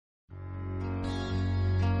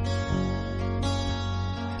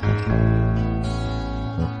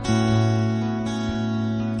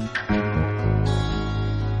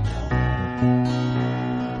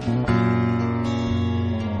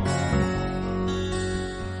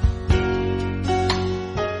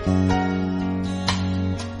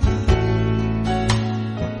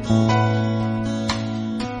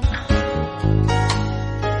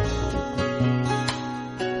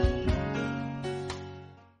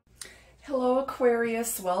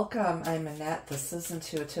Aquarius, welcome. I'm Annette. This is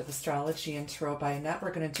Intuitive Astrology and Tarot by Annette.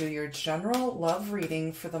 We're going to do your general love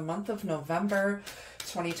reading for the month of November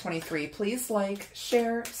 2023. Please like,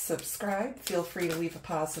 share, subscribe. Feel free to leave a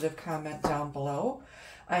positive comment down below.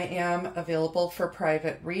 I am available for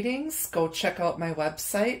private readings. Go check out my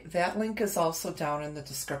website. That link is also down in the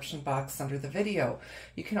description box under the video.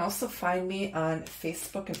 You can also find me on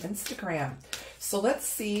Facebook and Instagram. So let's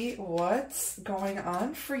see what's going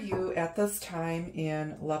on for you at this time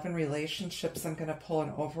in love and relationships. I'm going to pull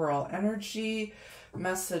an overall energy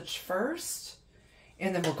message first,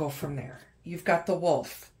 and then we'll go from there. You've got the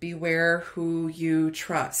wolf. Beware who you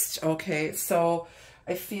trust. Okay, so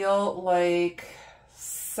I feel like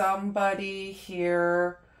somebody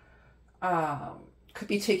here could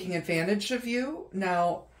be taking advantage of you.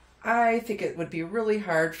 Now, I think it would be really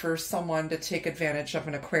hard for someone to take advantage of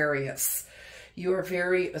an Aquarius. You are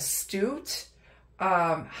very astute,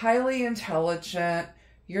 highly intelligent.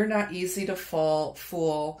 You're not easy to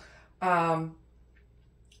fool. But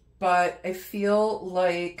I feel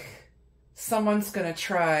like someone's going to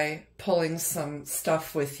try pulling some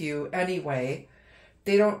stuff with you anyway.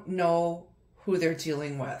 They don't know who they're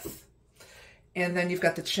dealing with. And then you've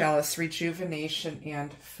got the chalice, rejuvenation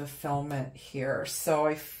and fulfillment here. So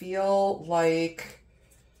I feel like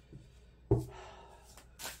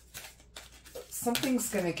something's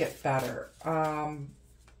going to get better.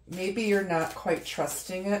 Maybe you're not quite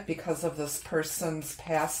trusting it because of this person's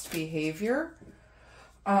past behavior.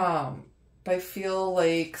 I feel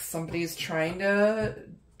like somebody's trying to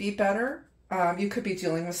be better. You could be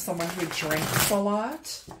dealing with someone who drinks a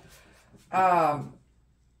lot. And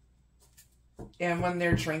when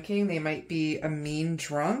they're drinking, they might be a mean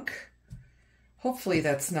drunk. Hopefully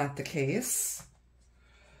that's not the case.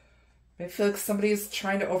 I feel like somebody's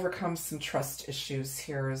trying to overcome some trust issues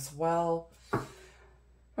here as well. All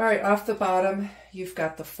right, off the bottom, you've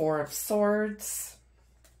got the Four of Swords,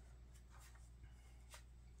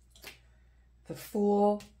 the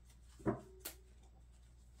Fool,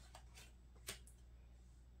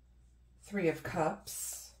 Three of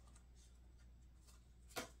Cups,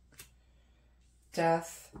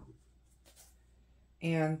 Death,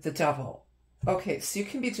 and the Devil. Okay, so you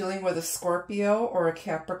can be dealing with a Scorpio or a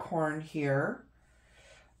Capricorn here.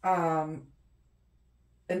 An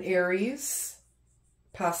Aries,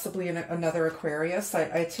 possibly another Aquarius.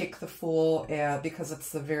 I take the Fool because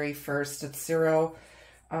it's the very first. It's 0.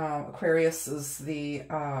 Aquarius is the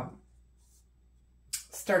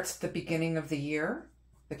starts at the beginning of the year,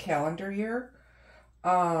 the calendar year.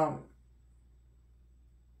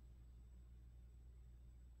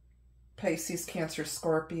 Pisces, Cancer,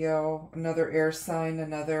 Scorpio, another air sign,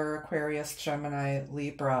 another Aquarius, Gemini,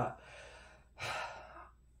 Libra.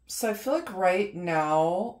 So I feel like right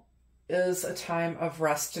now is a time of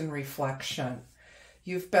rest and reflection.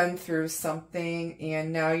 You've been through something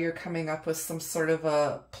and now you're coming up with some sort of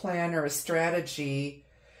a plan or a strategy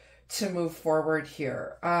to move forward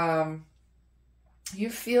here.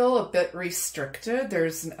 You feel a bit restricted.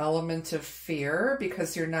 There's an element of fear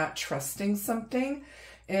because you're not trusting something.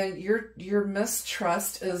 And your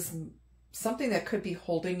mistrust is something that could be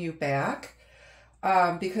holding you back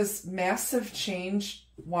because massive change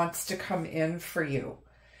wants to come in for you.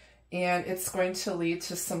 And it's going to lead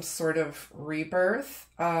to some sort of rebirth.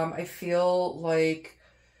 I feel like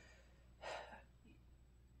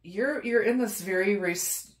you're in this very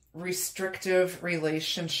restrictive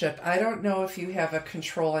relationship. I don't know if you have a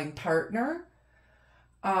controlling partner.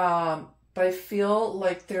 But I feel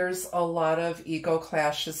like there's a lot of ego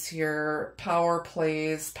clashes here, power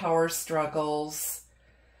plays, power struggles,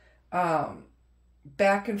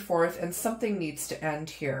 back and forth, and something needs to end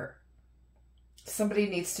here. Somebody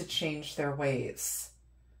needs to change their ways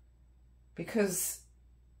because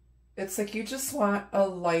it's like you just want a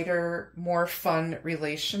lighter, more fun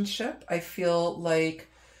relationship. I feel like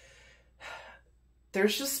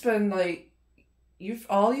there's just been like,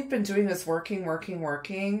 all you've been doing is working,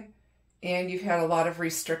 and you've had a lot of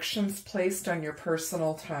restrictions placed on your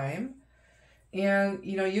personal time. And,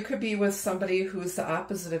 you know, you could be with somebody who's the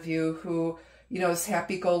opposite of you, who, you know, is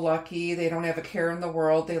happy-go-lucky. They don't have a care in the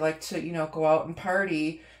world. They like to, you know, go out and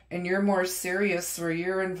party. And you're more serious, where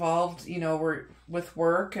you're involved, you know, with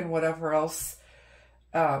work and whatever else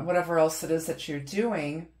whatever else it is that you're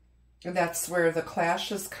doing. And that's where the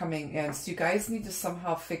clash is coming in. So you guys need to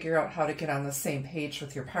somehow figure out how to get on the same page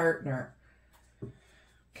with your partner.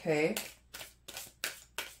 Okay.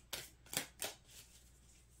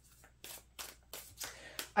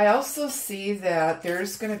 I also see that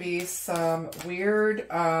there's going to be some weird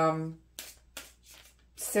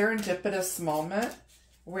serendipitous moment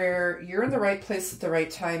where you're in the right place at the right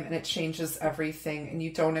time and it changes everything and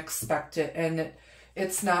you don't expect it and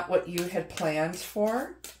it's not what you had planned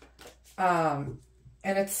for. And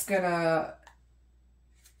it's gonna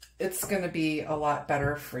be a lot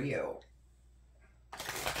better for you.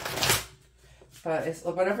 But it's,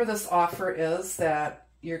 whatever this offer is that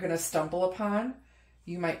you're going to stumble upon,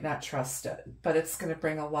 you might not trust it, but it's going to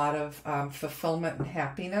bring a lot of fulfillment and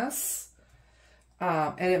happiness.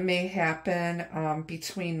 And it may happen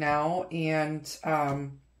between now and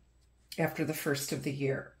after the first of the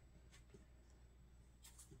year.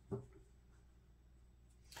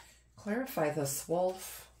 Clarify this,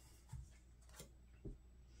 Wolf.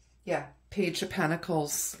 Yeah, Page of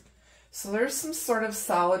Pentacles. So there's some sort of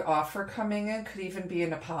solid offer coming in. Could even be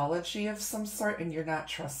an apology of some sort, and you're not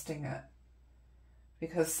trusting it.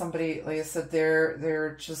 Because somebody, like I said,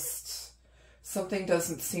 they're just, something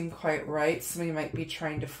doesn't seem quite right. Somebody might be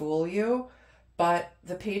trying to fool you. But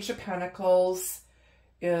the Page of Pentacles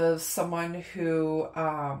is someone who,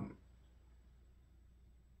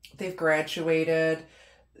 they've graduated.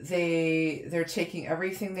 They're taking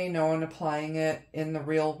everything they know and applying it in the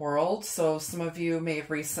real world. So some of you may have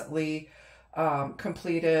recently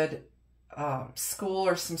completed school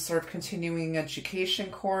or some sort of continuing education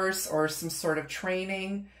course or some sort of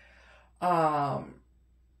training. Some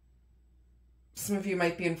of you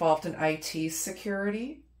might be involved in IT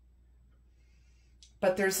security.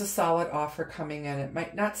 But there's a solid offer coming in. It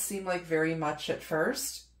might not seem like very much at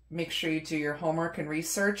first. Make sure you do your homework and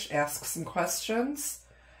research. Ask some questions.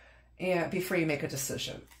 And before you make a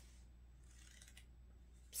decision.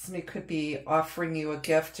 Somebody could be offering you a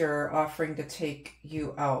gift or offering to take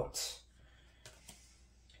you out.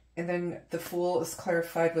 And then the Fool is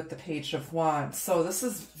clarified with the Page of Wands. So this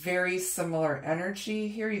is very similar energy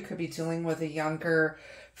here. You could be dealing with a younger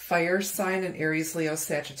fire sign, an Aries, Leo,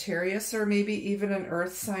 Sagittarius, or maybe even an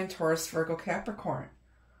earth sign, Taurus, Virgo, Capricorn.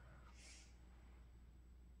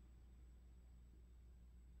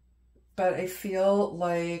 But I feel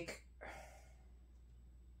like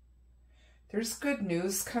there's good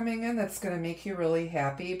news coming in that's going to make you really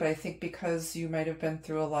happy, but I think because you might have been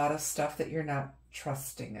through a lot of stuff that you're not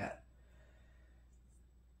trusting it.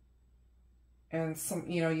 And some,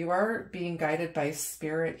 you know, you are being guided by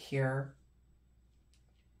Spirit here.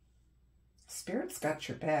 Spirit's got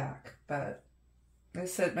your back, but like I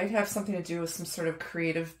said, it might have something to do with some sort of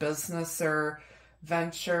creative business or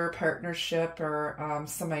venture, partnership, or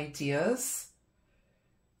some ideas.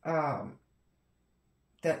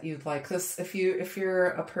 That you'd like. This, if you're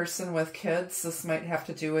a person with kids, this might have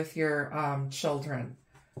to do with your children.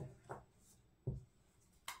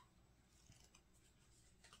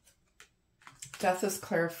 Death is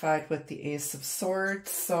clarified with the Ace of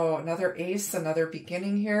Swords. So another ace, another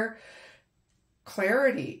beginning here.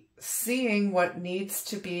 Clarity, seeing what needs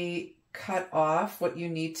to be cut off, what you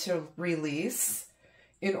need to release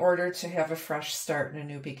in order to have a fresh start and a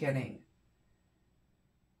new beginning.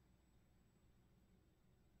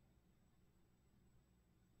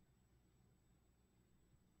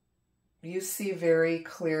 You see very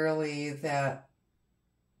clearly that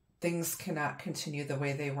things cannot continue the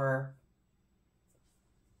way they were.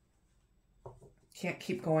 Can't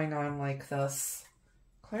keep going on like this.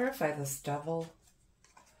 Clarify this, Devil.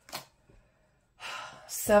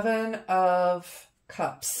 Seven of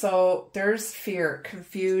Cups. So there's fear,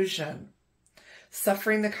 confusion,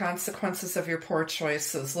 suffering the consequences of your poor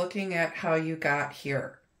choices, looking at how you got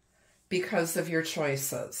here because of your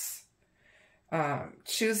choices.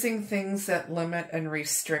 Choosing things that limit and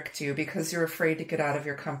restrict you because you're afraid to get out of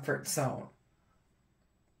your comfort zone.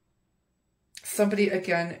 Somebody,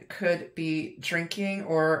 again, could be drinking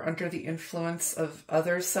or under the influence of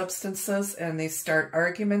other substances, and they start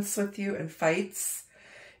arguments with you and fights.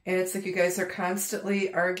 And it's like you guys are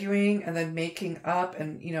constantly arguing and then making up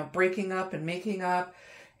and, you know, breaking up and making up.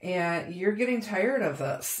 And you're getting tired of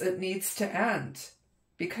this. It needs to end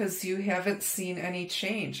because you haven't seen any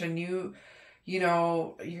change. And you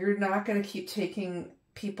know, you're not going to keep taking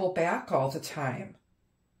people back all the time.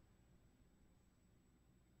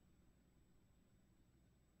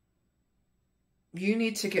 You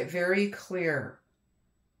need to get very clear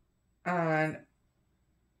on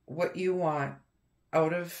what you want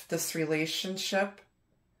out of this relationship,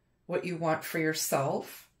 what you want for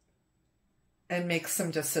yourself, and make some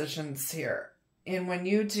decisions here. And when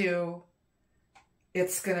you do,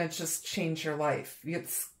 it's going to just change your life.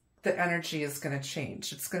 The energy is going to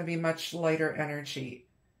change. It's going to be much lighter energy.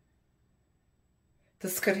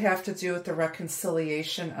 This could have to do with the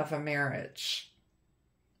reconciliation of a marriage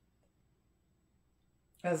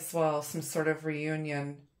as well, some sort of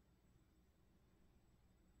reunion.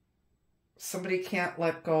 Somebody can't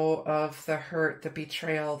let go of the hurt, the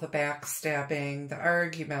betrayal, the backstabbing, the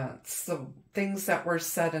arguments, the things that were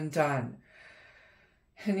said and done.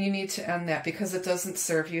 And you need to end that because it doesn't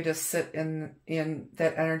serve you to sit in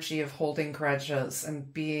that energy of holding grudges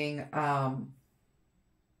and being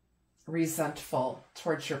resentful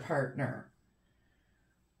towards your partner.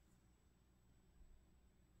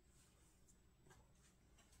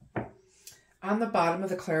 On the bottom of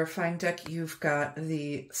the clarifying deck, you've got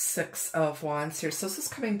the Six of Wands here. So this is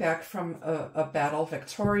coming back from a battle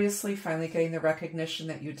victoriously, finally getting the recognition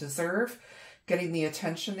that you deserve, getting the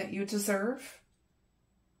attention that you deserve,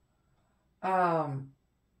 and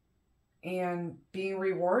being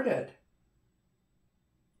rewarded.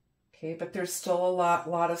 Okay, but there's still a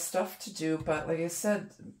lot of stuff to do. But like I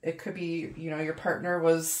said, it could be, your partner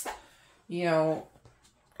was,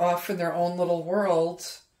 off in their own little world.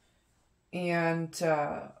 And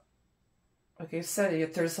like I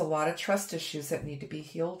said, there's a lot of trust issues that need to be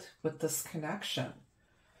healed with this connection.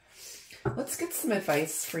 Let's get some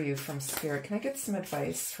advice for you from Spirit. Can I get some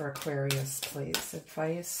advice for Aquarius, please?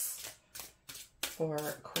 Advice for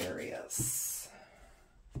Aquarius.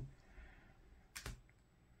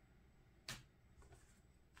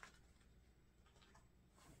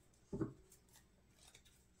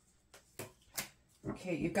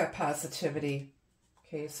 Okay, you've got positivity.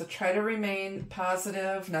 Okay, so try to remain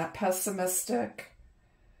positive, not pessimistic.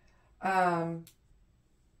 Don't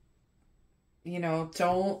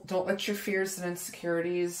let your fears and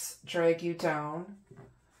insecurities drag you down.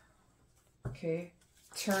 Okay,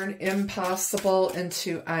 turn impossible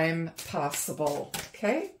into I'm possible.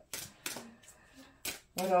 Okay.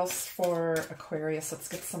 What else for Aquarius? Let's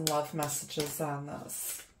get some love messages on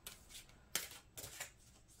this.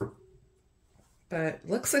 But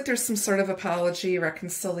looks like there's some sort of apology,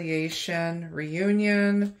 reconciliation,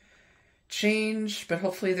 reunion, change. But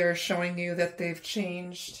hopefully they're showing you that they've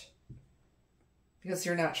changed because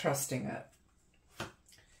you're not trusting it.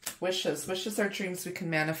 Wishes. Wishes are dreams we can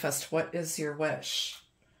manifest. What is your wish?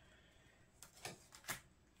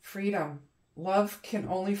 Freedom. Love can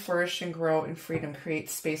only flourish and grow in freedom. Create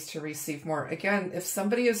space to receive more. Again, if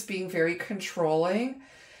somebody is being very controlling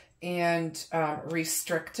and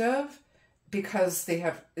restrictive, because they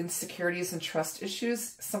have insecurities and trust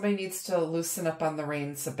issues, somebody needs to loosen up on the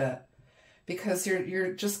reins a bit, because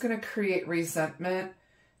you're just going to create resentment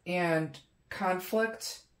and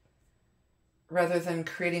conflict rather than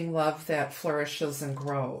creating love that flourishes and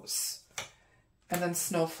grows. And then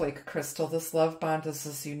snowflake crystal. This love bond is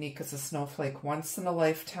as unique as a snowflake. Once in a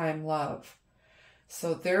lifetime love.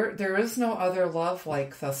 So there is no other love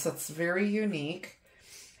like this. It's very unique.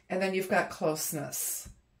 And then you've got closeness.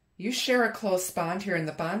 You share a close bond here, and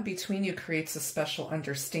the bond between you creates a special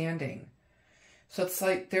understanding. So it's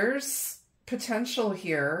like there's potential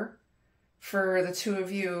here for the two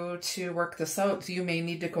of you to work this out. You may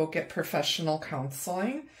need to go get professional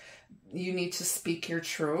counseling. You need to speak your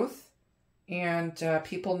truth, and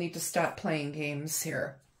people need to stop playing games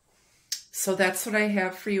here. So that's what I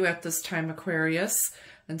have for you at this time, Aquarius.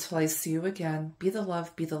 Until I see you again, be the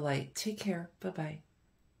love, be the light. Take care. Bye-bye.